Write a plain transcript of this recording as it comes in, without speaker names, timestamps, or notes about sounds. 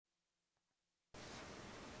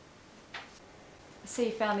See,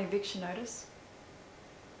 you found the eviction notice.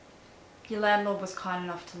 Your landlord was kind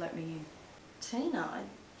enough to let me in. Tina,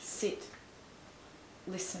 Sit.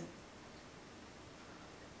 Listen.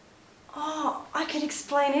 oh, I could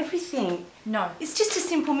explain everything. No. It's just a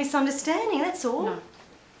simple misunderstanding, that's all. No.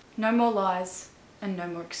 No more lies and no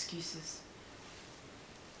more excuses.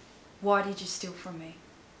 Why did you steal from me?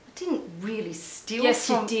 I didn't really steal Yes,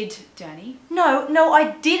 from... you did, Danny. No,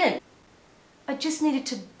 I didn't. I just needed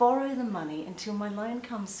to borrow the money until my loan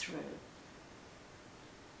comes through.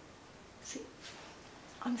 See,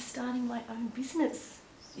 I'm starting my own business.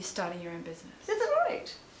 You're starting your own business. Is that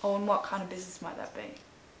right? Oh, and what kind of business might that be?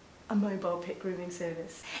 A mobile pet grooming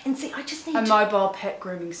service. And see, I just need A to... mobile pet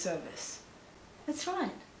grooming service. That's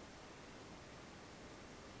right.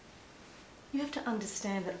 You have to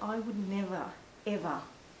understand that I would never, ever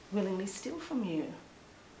willingly steal from you.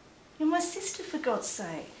 You're my sister, for God's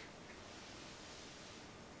sake.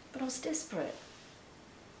 But I was desperate.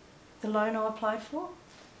 The loan I applied for?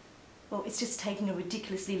 Well, it's just taking a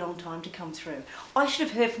ridiculously long time to come through. I should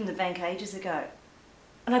have heard from the bank ages ago.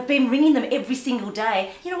 And I've been ringing them every single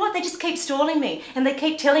day. You know what? They just keep stalling me. And they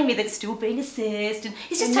keep telling me that it's still being assessed. And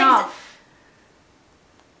it's just Enough.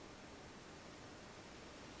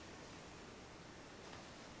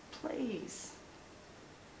 Please.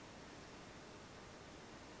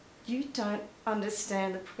 You don't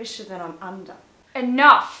understand the pressure that I'm under.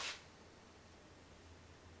 Enough!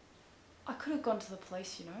 I could have gone to the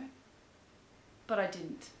police, you know, but I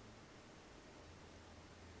didn't.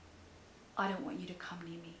 I don't want you to come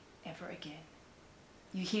near me ever again.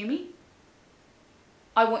 You hear me?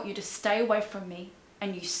 I want you to stay away from me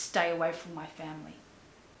and you stay away from my family.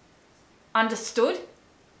 Understood?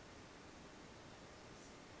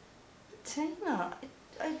 Tina,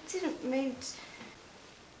 I didn't mean to...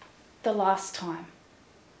 The last time.